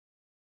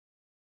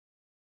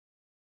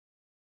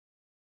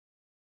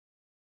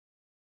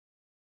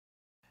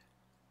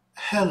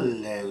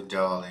Hello,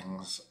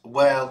 darlings.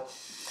 Well,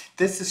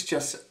 this is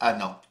just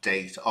an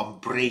update on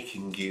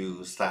breaking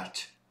news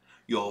that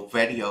your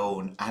very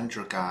own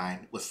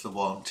Androgine was the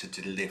one to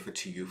deliver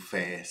to you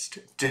first.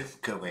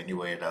 Don't go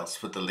anywhere else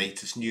for the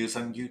latest news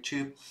on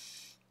YouTube.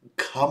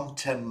 Come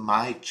to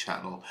my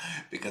channel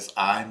because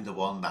I'm the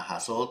one that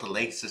has all the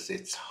latest.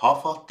 It's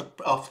hot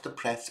off the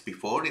press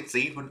before it's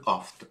even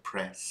off the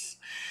press.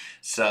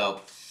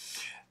 So,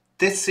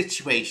 this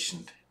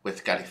situation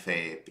with Gary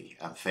Firby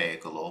and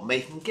Fergal all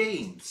making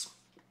games.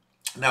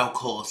 Now, of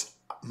course,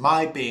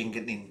 my being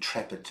an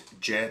intrepid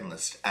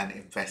journalist and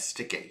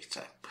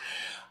investigator,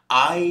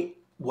 I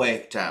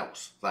worked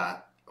out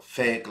that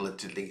Fergal had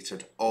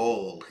deleted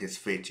all his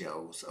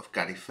videos of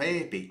Gary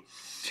Firby.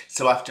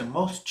 So after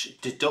much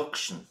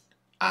deduction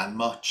and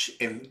much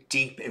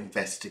deep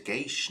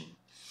investigation,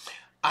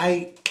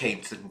 I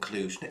came to the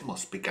conclusion it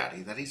must be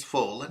Gary that he's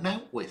fallen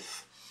out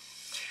with.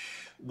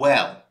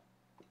 Well,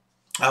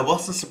 I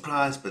wasn't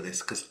surprised by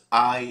this because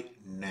I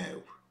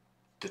know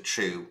the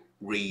true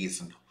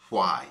reason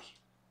why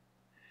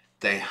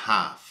they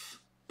have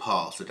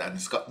parted, and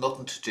it's got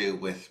nothing to do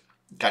with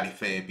Gary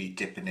Firby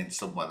dipping in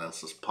someone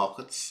else's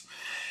pockets.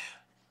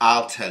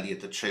 I'll tell you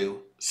the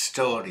true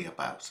story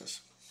about it.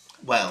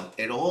 Well,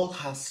 it all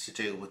has to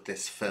do with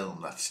this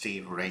film that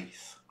Steve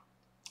Wraith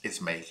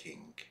is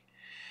making,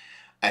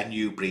 A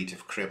New Breed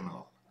of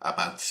Criminal,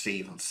 about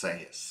Stephen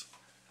Sayers.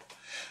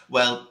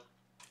 Well,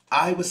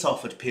 I was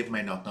offered, people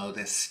may not know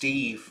this,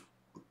 Steve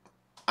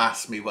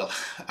asked me, well,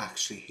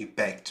 actually, he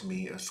begged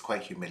me. It was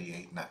quite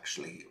humiliating,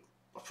 actually,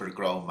 for a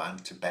grown man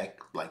to beg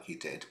like he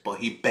did. But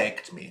he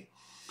begged me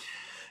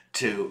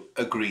to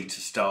agree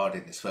to star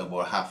in this film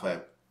or have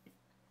a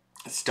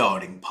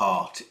starring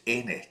part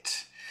in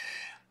it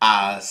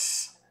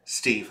as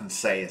Stephen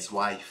Sayers'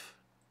 wife.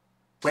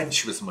 When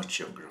she was much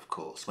younger, of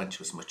course, when she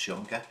was much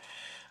younger.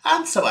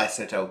 And so I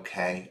said,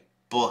 okay.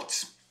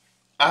 But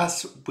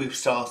as we've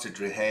started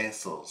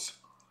rehearsals,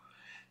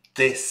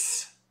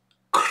 this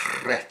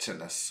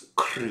cretinous,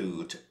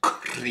 crude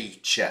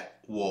creature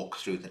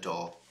walked through the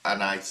door.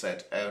 And I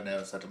said, oh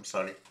no, I'm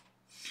sorry.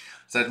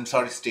 I'm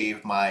sorry,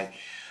 Steve, my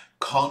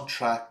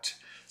contract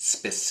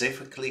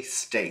specifically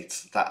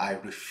states that I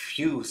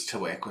refuse to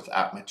work with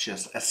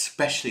amateurs,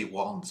 especially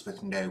ones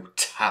with no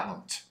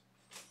talent.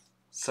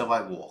 So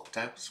I walked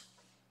out.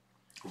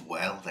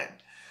 Well then,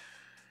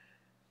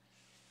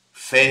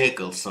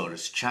 Fergal saw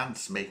his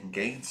chance making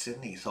gains,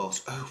 didn't he? He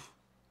thought, oh,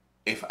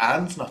 if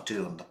Anne's not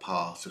doing the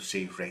part of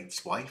Steve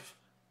Wraith's wife,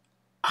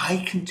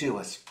 I can do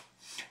it.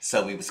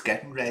 So he was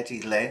getting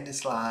ready, learning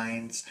his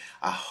lines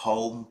at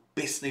home,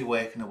 busily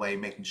working away,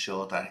 making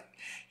sure that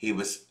he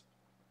was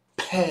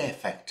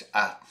perfect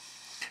at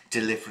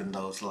delivering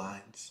those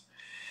lines.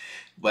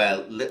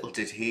 Well, little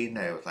did he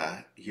know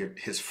that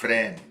his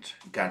friend,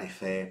 Gary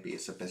Firby,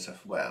 is a bit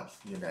of, well,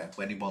 you know,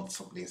 when he wants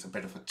something, he's a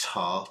bit of a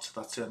tart.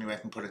 That's the only way I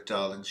can put it,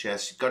 darlings.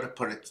 Yes, you've got to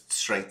put it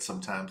straight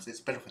sometimes. It's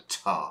a bit of a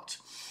tart.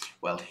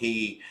 Well,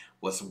 he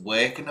was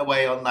working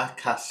away on that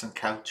casting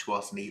couch,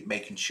 wasn't he?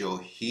 Making sure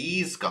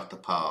he's got the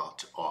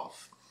part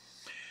of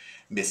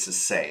Mrs.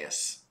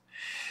 Sayers.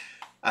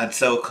 And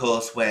so, of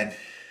course, when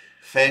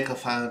Fergal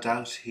found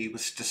out, he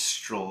was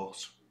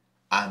distraught.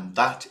 And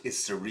that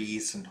is the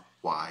reason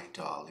why,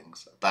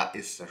 darlings. That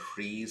is the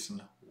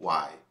reason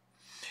why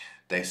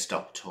they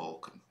stopped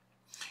talking.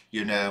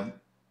 You know,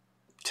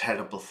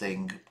 terrible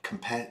thing,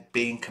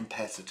 being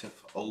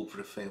competitive over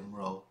a film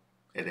role.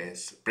 It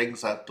is. It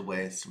brings out the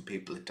worst in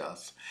people, it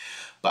does.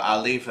 But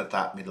I'll leave it at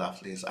that, my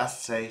lovelies. As I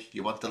say,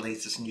 you want the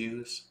latest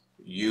news?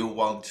 You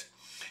want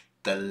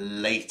the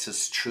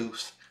latest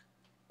truth?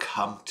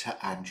 Come to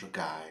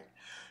Androgine.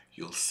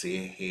 You'll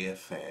see it here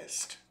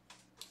first.